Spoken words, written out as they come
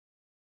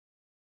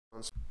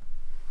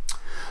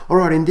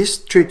Alright, in this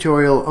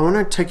tutorial I want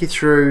to take you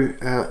through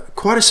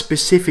quite a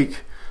specific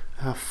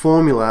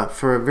formula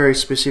for a very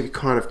specific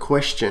kind of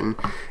question,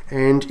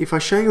 and if I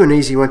show you an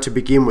easy one to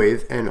begin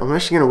with, and I'm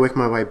actually going to work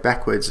my way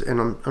backwards,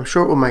 and I'm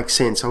sure it will make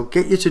sense. I'll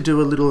get you to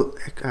do a little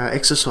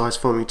exercise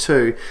for me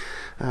too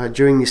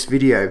during this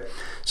video.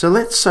 So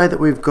let's say that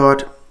we've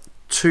got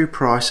two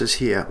prices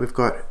here. We've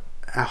got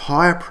a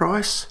higher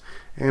price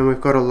and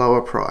we've got a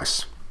lower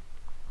price,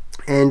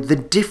 and the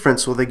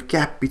difference or the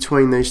gap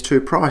between these two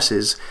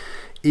prices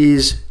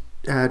is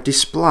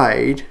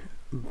displayed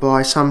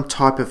by some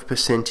type of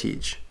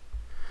percentage.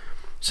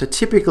 So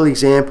typical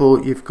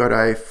example, you've got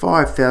a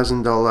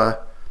 $5,000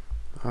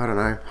 I don't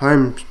know,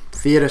 home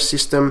theater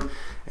system,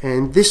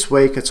 and this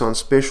week it's on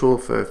special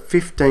for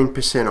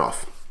 15%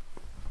 off.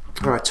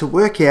 Alright, to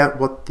work out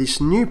what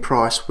this new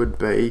price would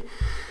be,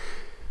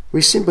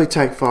 we simply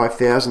take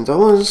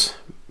 $5,000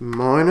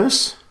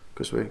 minus,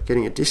 because we're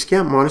getting a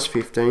discount, minus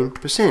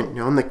 15%.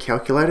 Now on the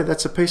calculator,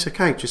 that's a piece of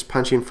cake. Just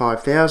punch in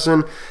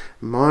 5,000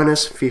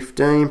 minus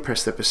 15,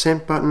 press the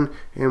percent button,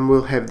 and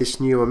we'll have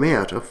this new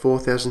amount of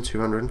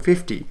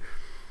 4,250.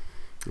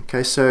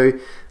 Okay, so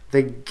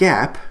the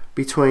gap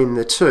between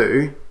the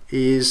two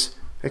is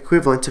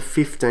equivalent to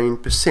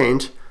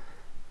 15%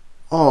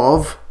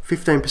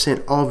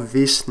 of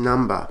this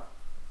number.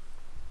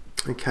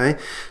 Okay,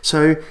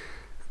 so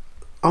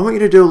I want you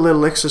to do a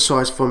little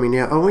exercise for me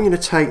now. I want you to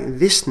take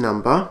this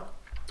number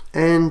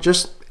and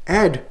just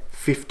add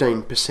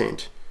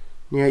 15%.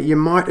 Now you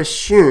might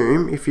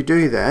assume, if you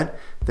do that,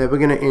 that we're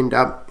going to end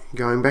up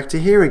going back to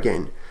here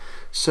again.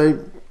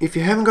 So if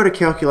you haven't got a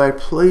calculator,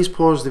 please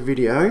pause the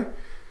video,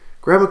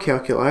 grab a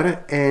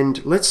calculator,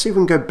 and let's see if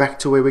we can go back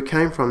to where we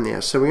came from now.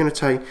 So we're going to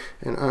take,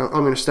 and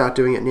I'm going to start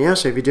doing it now,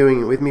 so if you're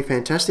doing it with me,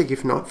 fantastic.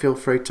 If not, feel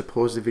free to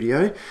pause the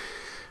video.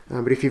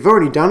 But if you've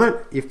already done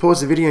it, you've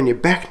paused the video and you're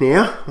back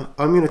now,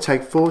 I'm going to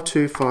take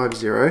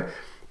 4250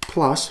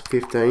 plus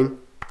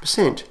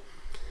 15%.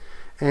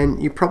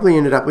 And you probably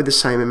ended up with the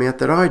same amount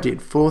that I did,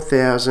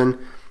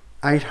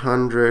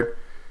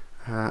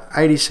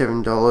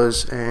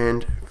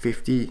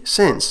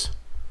 $4,887.50.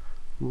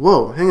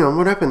 Whoa, hang on,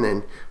 what happened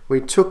then? We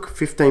took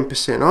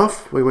 15%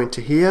 off, we went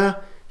to here,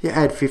 you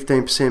add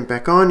 15%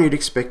 back on, you'd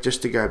expect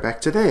just to go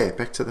back to there,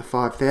 back to the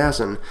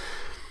 5,000.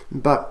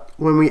 But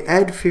when we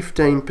add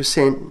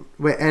 15%,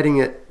 we're adding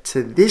it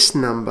to this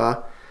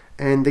number,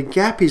 and the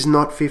gap is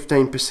not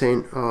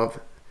 15% of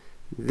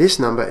this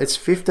number, it's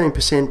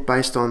 15%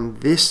 based on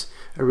this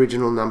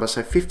original number.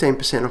 So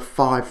 15% of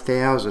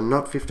 5,000,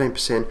 not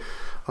 15%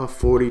 of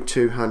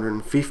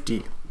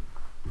 4,250.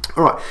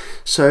 Alright,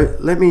 so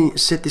let me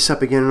set this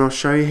up again and I'll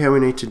show you how we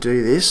need to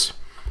do this.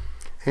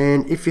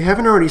 And if you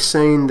haven't already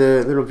seen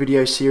the little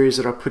video series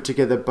that I put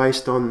together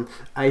based on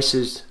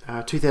ACE's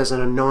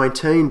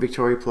 2019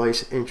 Victoria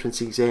Police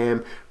Entrance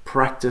Exam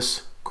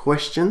practice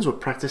questions or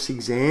practice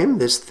exam,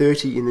 there's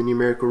 30 in the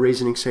numerical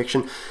reasoning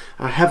section.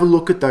 Have a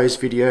look at those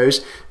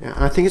videos.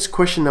 I think it's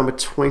question number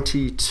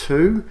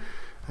 22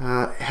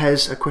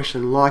 has a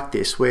question like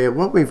this, where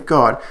what we've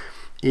got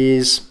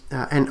is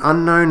an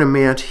unknown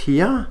amount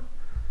here.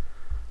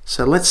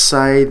 So let's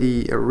say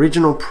the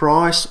original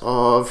price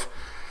of,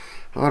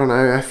 I don't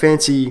know, a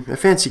fancy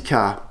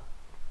car,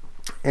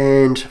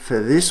 and for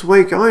this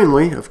week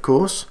only, of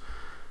course,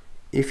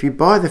 if you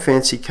buy the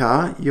fancy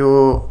car,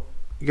 you're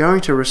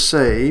going to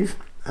receive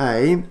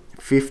a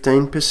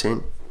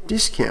 15%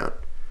 discount.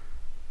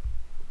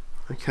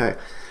 Okay,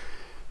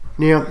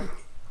 now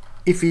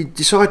if you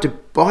decide to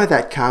buy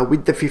that car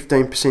with the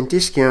 15%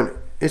 discount,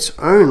 it's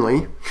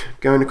only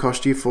going to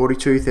cost you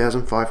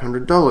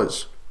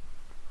 $42,500.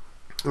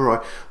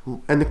 Alright,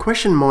 and the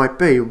question might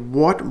be,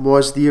 what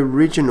was the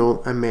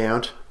original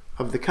amount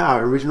of the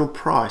car, original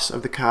price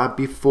of the car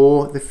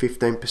before the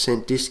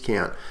 15%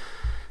 discount?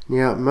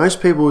 Now,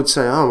 most people would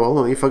say, oh,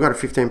 well, if I got a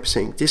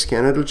 15%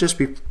 discount, it'll just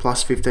be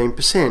plus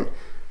 15%.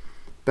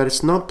 But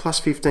it's not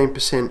plus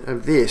 15%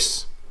 of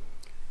this.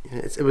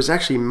 It was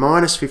actually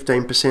minus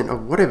 15%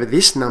 of whatever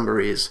this number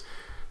is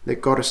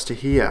that got us to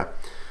here.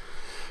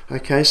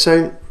 Okay,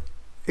 so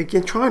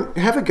again, try and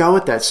have a go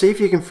at that. See if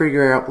you can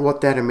figure out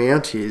what that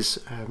amount is.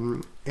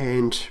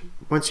 And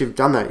once you've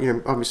done that,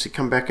 obviously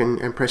come back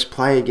and press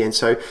play again.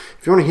 So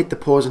if you want to hit the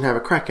pause and have a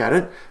crack at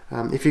it,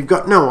 if you've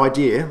got no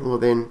idea, well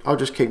then I'll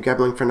just keep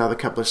gabbling for another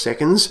couple of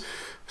seconds.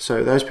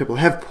 So those people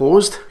have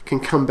paused can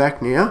come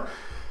back now.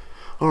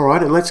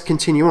 Alright, and let's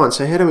continue on.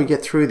 So how do we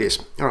get through this?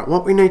 Alright,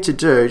 what we need to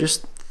do,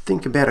 just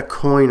think about a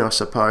coin, I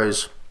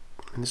suppose.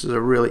 And this is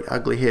a really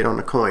ugly head on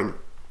a coin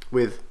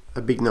with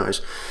a big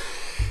nose.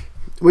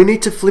 We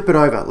need to flip it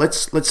over.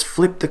 Let's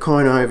flip the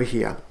coin over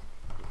here.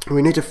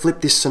 We need to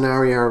flip this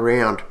scenario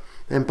around.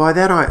 And by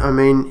that I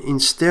mean,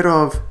 instead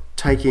of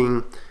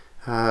taking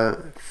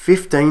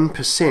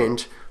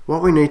 15%,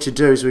 what we need to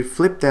do is we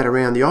flip that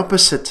around. The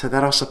opposite to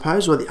that, I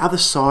suppose, or the other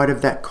side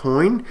of that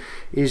coin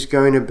is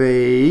going to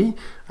be,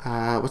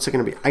 what's it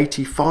going to be?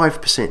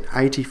 85%.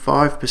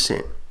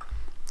 85%.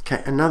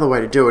 Okay, another way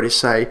to do it is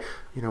say,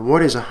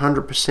 what is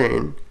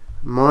 100%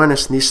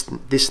 minus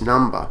this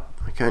number?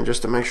 Okay, Okay, and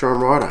just to make sure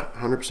I'm right,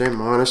 100%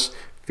 minus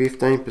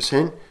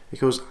 15%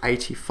 equals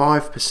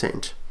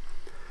 85%.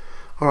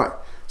 Alright,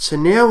 so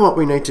now what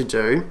we need to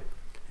do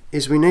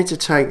is we need to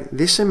take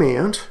this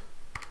amount,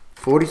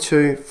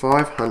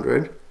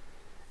 42,500,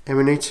 and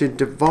we need to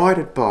divide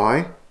it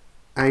by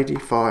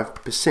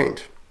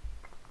 85%.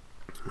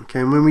 Okay,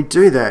 and when we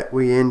do that,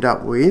 we end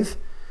up with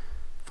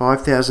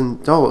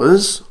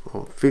 $5,000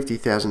 or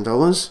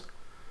 $50,000.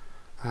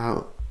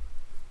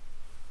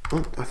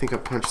 I think I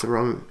punched the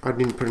wrong, I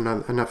didn't put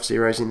enough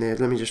zeros in there.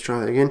 Let me just try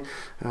that again.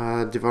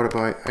 Divided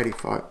by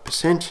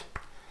 85%.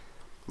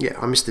 Yeah,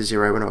 I missed the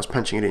zero when I was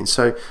punching it in.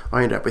 So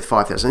I ended up with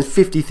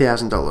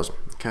 $50,000.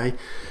 Okay,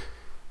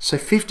 so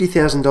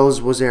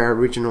 $50,000 was our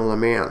original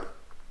amount.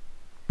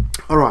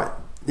 Alright,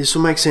 this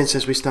will make sense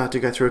as we start to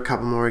go through a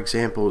couple more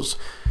examples.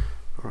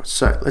 Alright,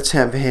 so let's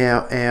have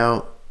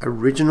our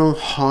original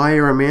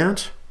higher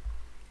amount.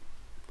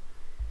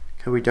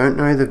 Okay, we don't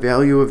know the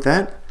value of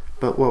that,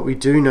 but what we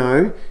do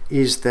know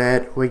is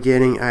that we're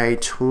getting a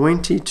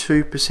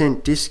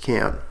 22%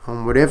 discount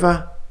on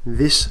whatever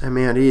this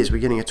amount is. We're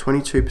getting a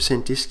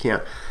 22%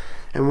 discount.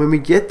 And when we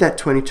get that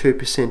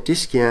 22%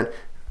 discount,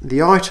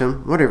 the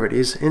item, whatever it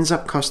is, ends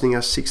up costing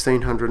us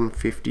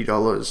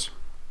 $1,650.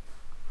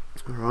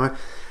 Alright,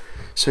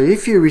 so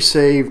if you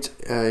received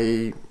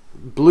a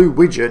blue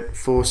widget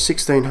for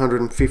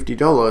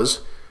 $1,650,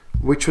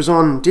 which was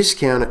on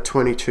discount at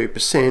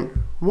 22%,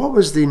 what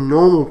was the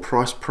normal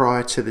price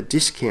prior to the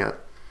discount?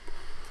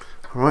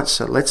 Alright,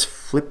 so let's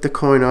flip the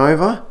coin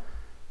over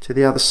to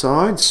the other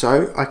side,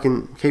 so I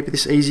can keep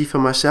this easy for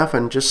myself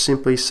and just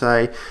simply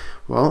say,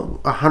 well,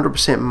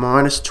 100%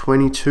 minus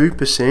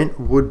 22%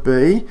 would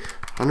be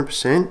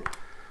 100%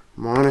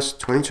 minus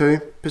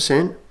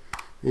 22%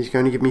 is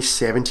going to give me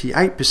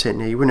 78%.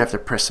 Now you wouldn't have to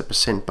press the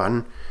percent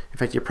button. In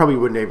fact, you probably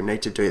wouldn't even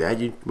need to do that.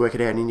 You'd work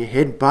it out in your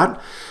head,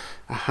 but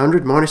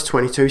 100 minus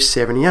 22 is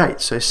 78.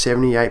 So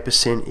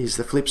 78% is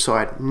the flip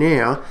side.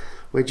 Now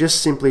we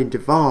just simply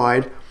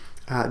divide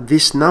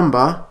this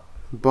number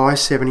by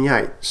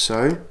 78.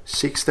 So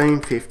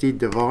 1650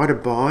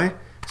 divided by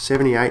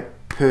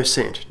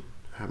 78%.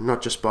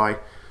 Not just by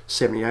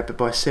 78, but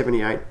by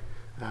 78%.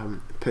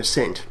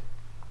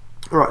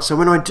 Alright, so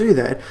when I do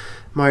that,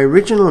 my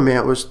original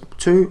amount was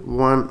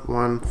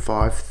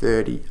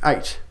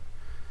 $2,115.38.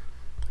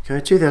 Okay,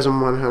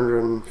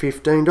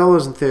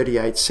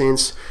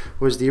 $2,115.38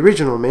 was the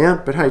original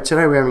amount, but hey,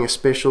 today we're having a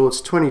special. It's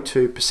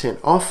 22%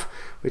 off,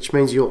 which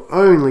means you'll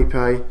only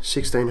pay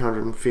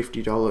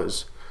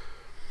 $1,650.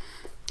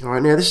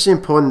 Alright, now this is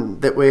important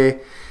that we're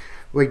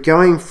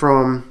going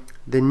from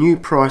the new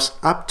price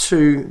up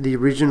to the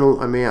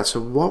original amount. So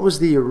what was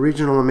the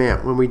original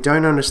amount? When we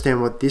don't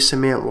understand what this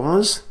amount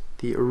was,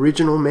 the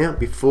original amount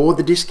before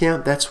the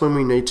discount, that's when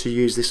we need to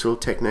use this little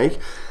technique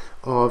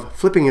of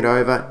flipping it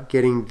over,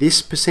 getting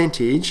this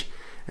percentage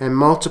and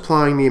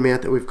multiplying the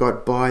amount that we've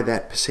got by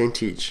that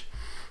percentage.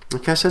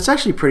 Okay, so it's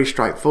actually pretty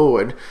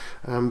straightforward,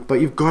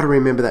 but you've got to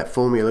remember that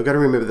formula. You've got to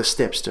remember the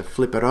steps to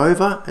flip it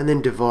over and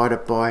then divide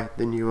it by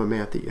the new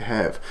amount that you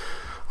have.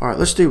 Alright,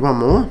 let's do one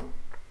more.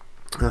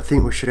 I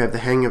think we should have the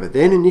hang of it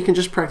then, and you can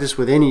just practice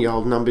with any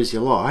old numbers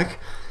you like.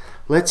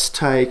 Let's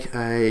take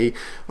a,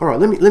 alright,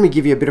 let me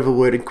give you a bit of a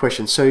worded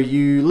question. So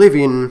you live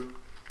in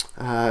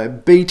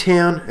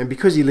B-Town, and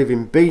because you live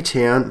in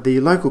B-Town, the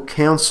local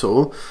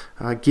council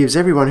gives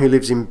everyone who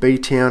lives in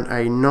B-Town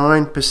a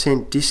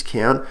 9%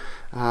 discount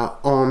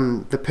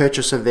on the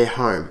purchase of their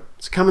home.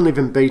 So come and live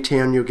in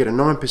B-Town, you'll get a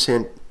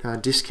 9%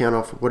 discount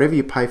off whatever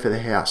you pay for the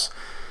house.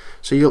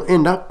 So you'll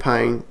end up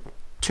paying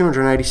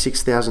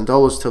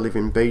 $286,000 to live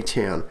in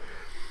B-Town.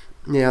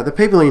 Now the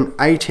people in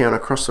A-Town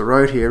across the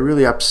road here are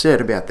really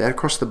upset about that,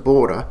 across the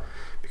border,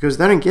 because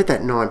they don't get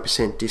that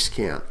 9%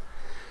 discount.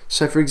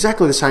 So for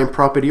exactly the same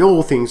property,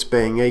 all things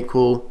being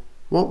equal,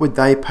 what would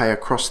they pay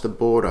across the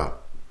border?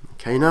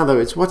 Okay, in other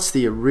words, what's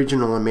the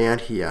original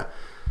amount here?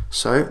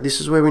 So this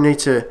is where we need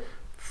to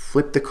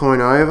flip the coin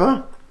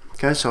over.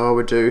 Okay, so I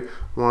would do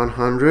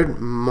 100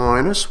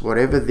 minus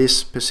whatever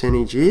this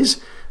percentage is,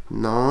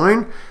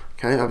 9.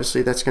 Okay,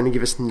 obviously that's going to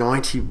give us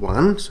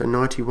 91, so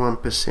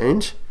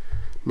 91%.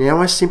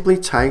 Now I simply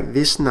take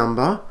this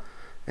number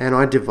and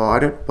I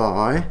divide it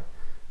by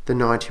the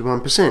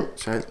 91%.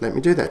 So let me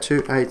do that,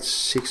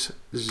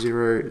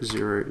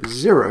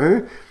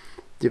 286,000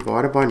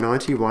 divided by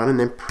 91 and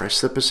then press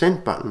the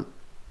percent button.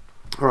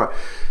 Alright,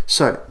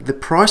 so the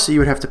price that you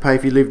would have to pay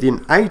if you lived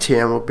in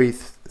A-Town will be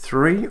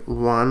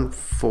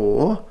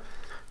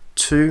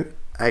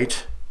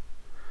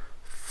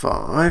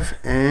 314,285,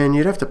 and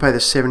you'd have to pay the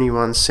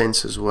 71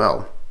 cents as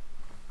well.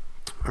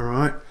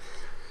 Alright,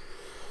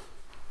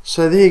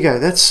 so there you go.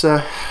 That's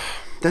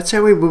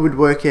how we would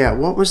work out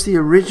what was the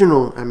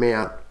original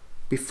amount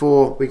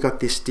before we got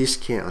this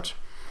discount.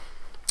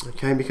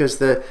 Okay, because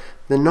the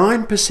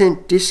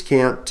 9%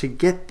 discount to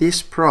get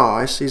this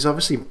price is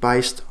obviously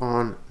based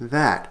on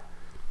that.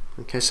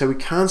 Okay, so we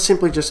can't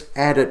simply just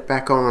add it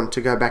back on to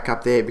go back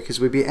up there,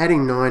 because we'd be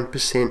adding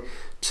 9%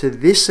 to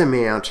this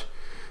amount,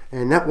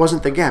 and that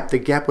wasn't the gap. The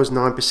gap was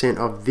 9%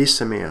 of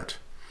this amount.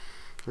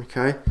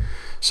 Okay,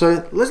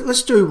 So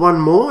let's do one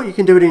more. You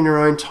can do it in your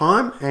own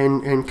time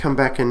and come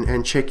back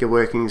and check your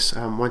workings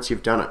once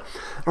you've done it.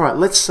 All right,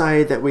 let's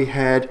say that we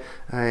had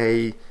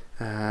an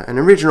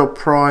original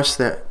price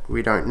that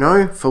we don't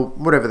know for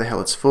whatever the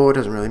hell it's for. It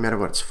doesn't really matter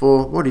what it's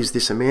for. What is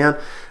this amount?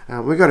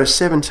 We got a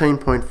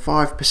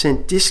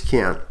 17.5%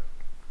 discount.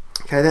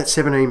 Okay, that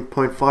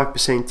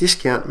 17.5%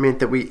 discount meant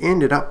that we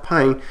ended up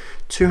paying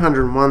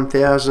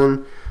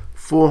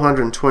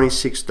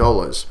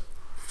 $201,426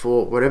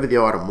 for whatever the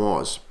item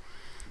was.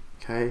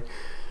 Okay,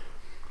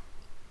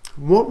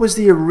 what was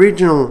the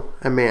original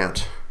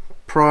amount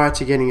prior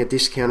to getting a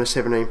discount of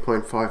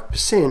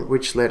 17.5%,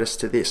 which led us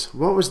to this?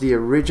 What was the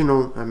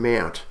original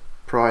amount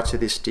prior to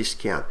this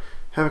discount?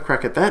 Have a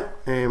crack at that,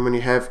 and when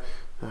you have,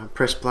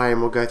 press play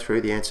and we'll go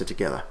through the answer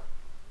together.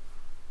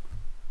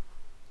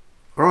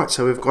 Alright,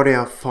 so we've got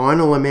our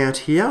final amount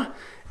here,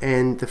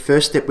 and the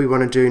first step we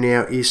want to do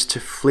now is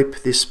to flip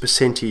this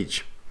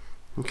percentage.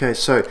 Okay,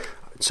 so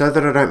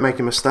that I don't make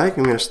a mistake,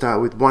 I'm going to start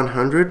with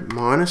 100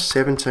 minus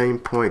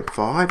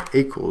 17.5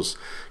 equals,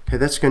 okay,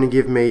 that's going to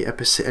give me a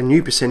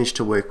new percentage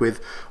to work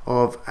with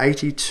of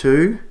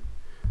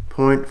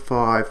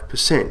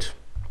 82.5%.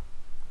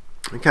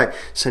 Okay,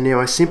 so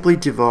now I simply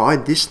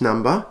divide this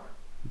number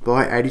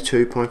by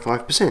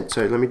 82.5%.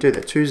 So let me do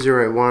that.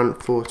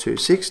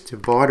 201,426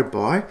 divided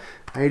by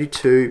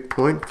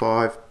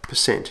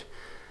 82.5%.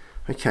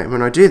 Okay,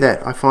 when I do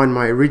that, I find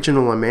my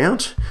original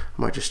amount.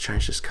 I might just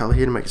change this color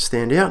here to make it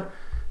stand out.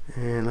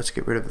 And let's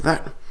get rid of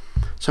that.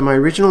 So my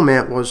original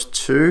amount was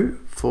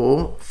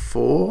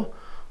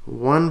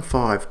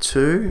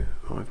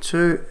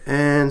 244,152.52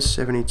 and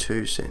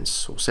 72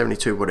 cents, or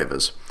 72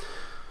 whatevers.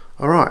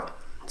 All right,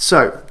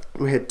 so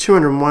we had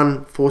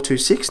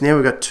 201,426. Now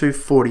we've got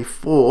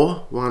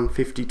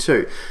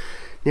 244,152.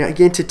 Now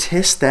again, to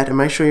test that and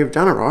make sure you've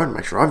done it right,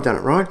 make sure I've done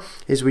it right,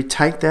 is we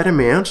take that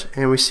amount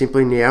and we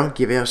simply now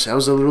give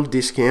ourselves a little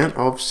discount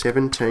of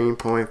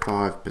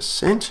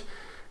 17.5%,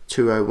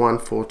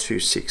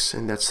 201,426,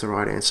 and that's the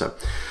right answer.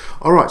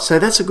 Alright, so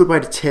that's a good way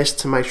to test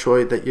to make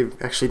sure that you've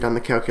actually done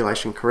the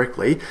calculation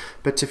correctly.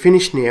 But to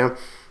finish now,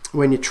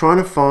 when you're trying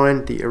to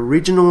find the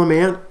original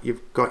amount,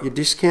 you've got your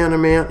discount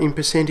amount in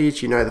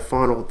percentage, you know the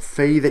final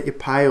fee that you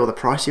pay or the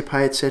price you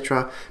pay,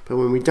 etc. But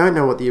when we don't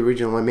know what the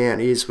original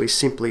amount is, we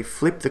simply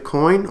flip the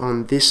coin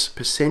on this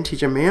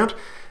percentage amount,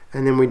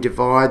 and then we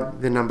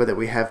divide the number that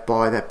we have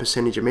by that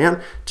percentage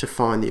amount to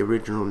find the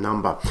original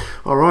number.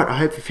 Alright, I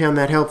hope you found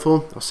that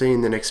helpful. I'll see you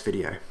in the next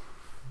video.